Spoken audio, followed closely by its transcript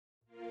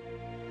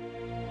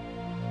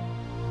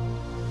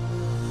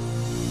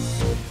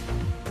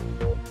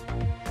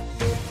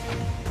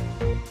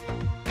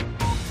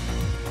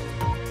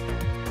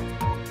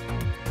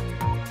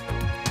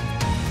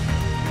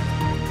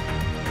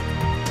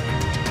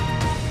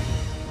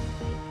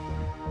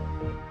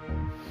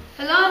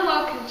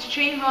to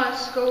Cheam High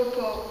School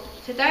Report.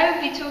 Today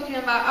we'll be talking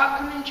about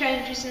upcoming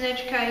changes in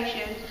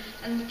education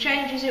and the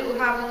changes it will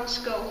have on the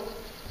school.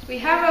 We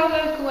have our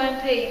local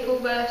MP, Paul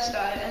Burstow,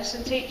 and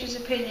some teachers'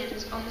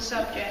 opinions on the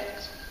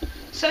subject.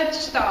 So to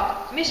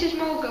start, Mrs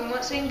Morgan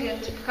wants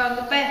England to become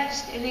the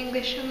best in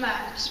English and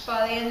Maths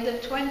by the end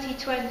of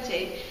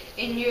 2020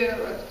 in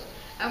Europe,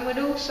 and would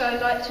also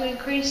like to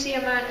increase the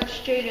amount of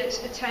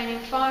students attaining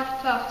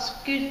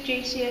 5+ good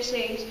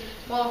GCSEs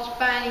whilst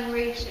banning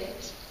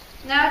resits.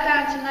 Now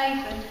down to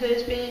Nathan, who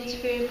has been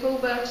interviewing Paul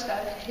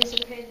Burstow for his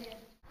opinion.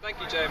 Thank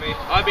you, Jamie.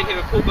 I've been here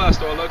with Paul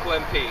Burstow, our local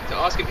MP, to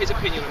ask him his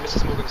opinion on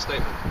Mrs Morgan's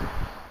statement.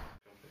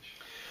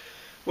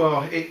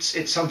 Well,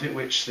 it's something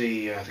which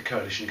the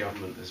coalition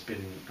government has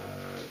been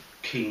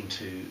keen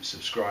to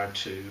subscribe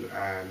to,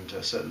 and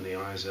certainly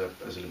I, as a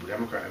Liberal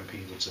Democrat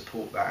MP, would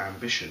support that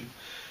ambition.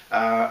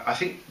 I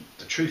think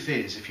the truth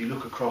is, if you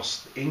look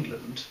across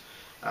England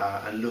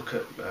and look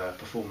at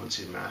performance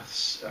in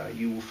maths,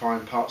 you will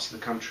find parts of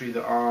the country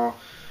that are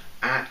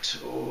at,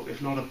 or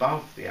if not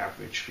above, the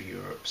average for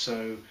Europe.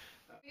 So.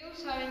 We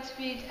also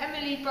interviewed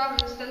Emily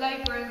Brothers, the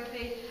Labour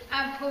MP,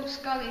 and Paul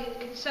Scully,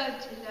 the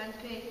Conservative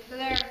MP, for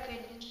their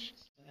opinions.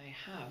 They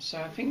have. So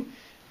I think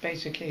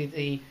basically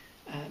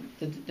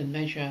the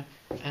measure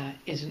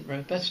isn't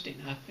robust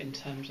enough in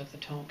terms of the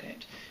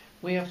target.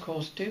 We of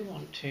course do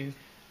want to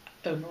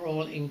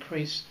overall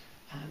increase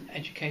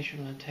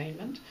educational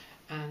attainment,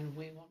 and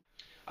we want.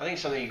 I think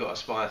it's something you've got to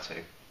aspire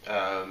to.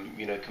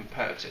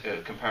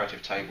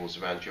 Comparative tables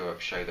around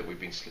Europe show that we've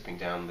been slipping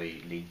down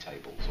the league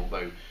tables.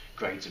 Although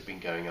grades have been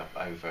going up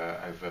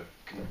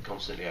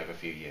constantly over a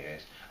few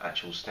years,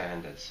 actual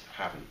standards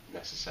haven't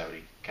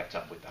necessarily kept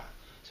up with that.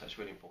 So it's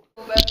really important.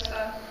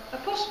 A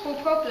possible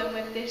problem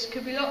with this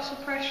could be lots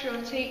of pressure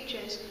on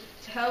teachers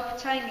to help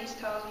attain these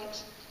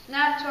targets.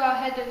 Now to our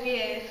head of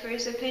year for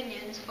his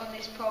opinions on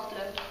this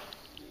problem.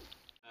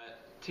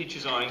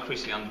 Teachers are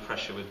increasingly under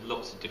pressure with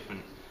lots of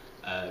different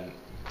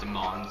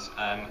demands,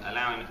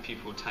 allowing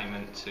pupil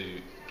attainment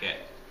to get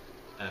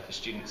for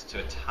students to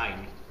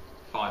attain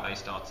 5 A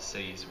star to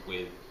C's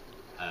with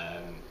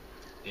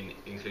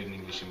including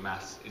English and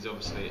Maths is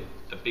obviously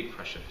a big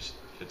pressure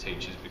for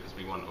teachers, because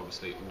we want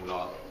obviously all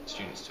our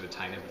students to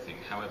attain everything.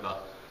 However,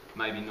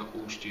 maybe not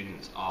all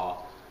students are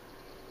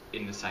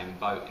in the same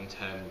boat in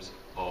terms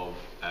of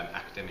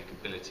academic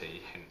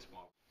ability, hence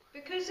why.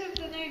 Because of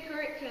the new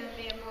curriculum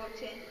being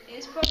brought in, it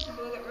is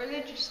possible that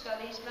religious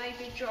studies may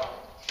be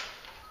dropped.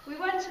 We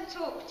went and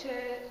talked to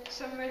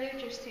some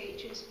religious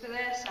teachers for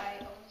their say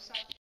on the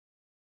subject.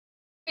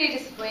 Really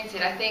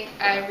disappointed. I think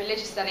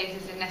religious studies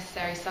is a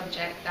necessary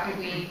subject that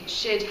we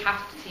should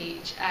have to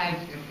teach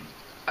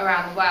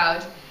around the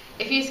world.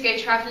 If you used to go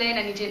travelling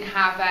and you didn't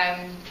have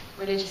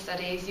religious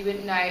studies, you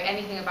wouldn't know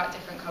anything about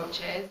different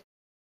cultures.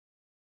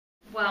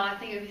 Well, I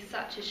think it would be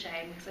such a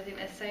shame, because I think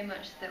there's so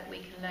much that we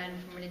can learn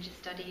from religious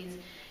studies.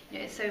 You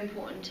know, it's so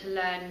important to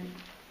learn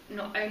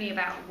not only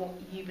about what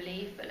you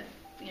believe, but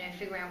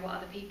figuring out what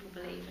other people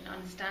believe and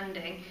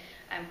understanding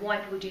why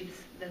people do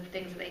the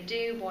things that they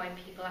do, why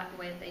people act the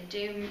way that they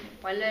do.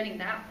 By learning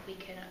that, we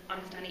can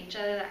understand each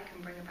other. That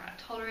can bring about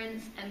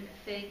tolerance,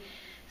 empathy.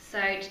 So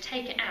to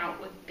take it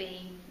out would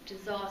be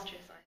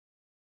disastrous.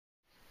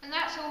 And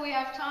that's all we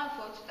have time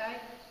for today.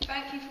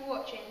 Thank you for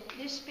watching.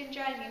 This has been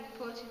Jamie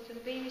reporting for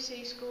the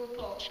BBC School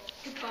Report.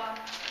 Goodbye.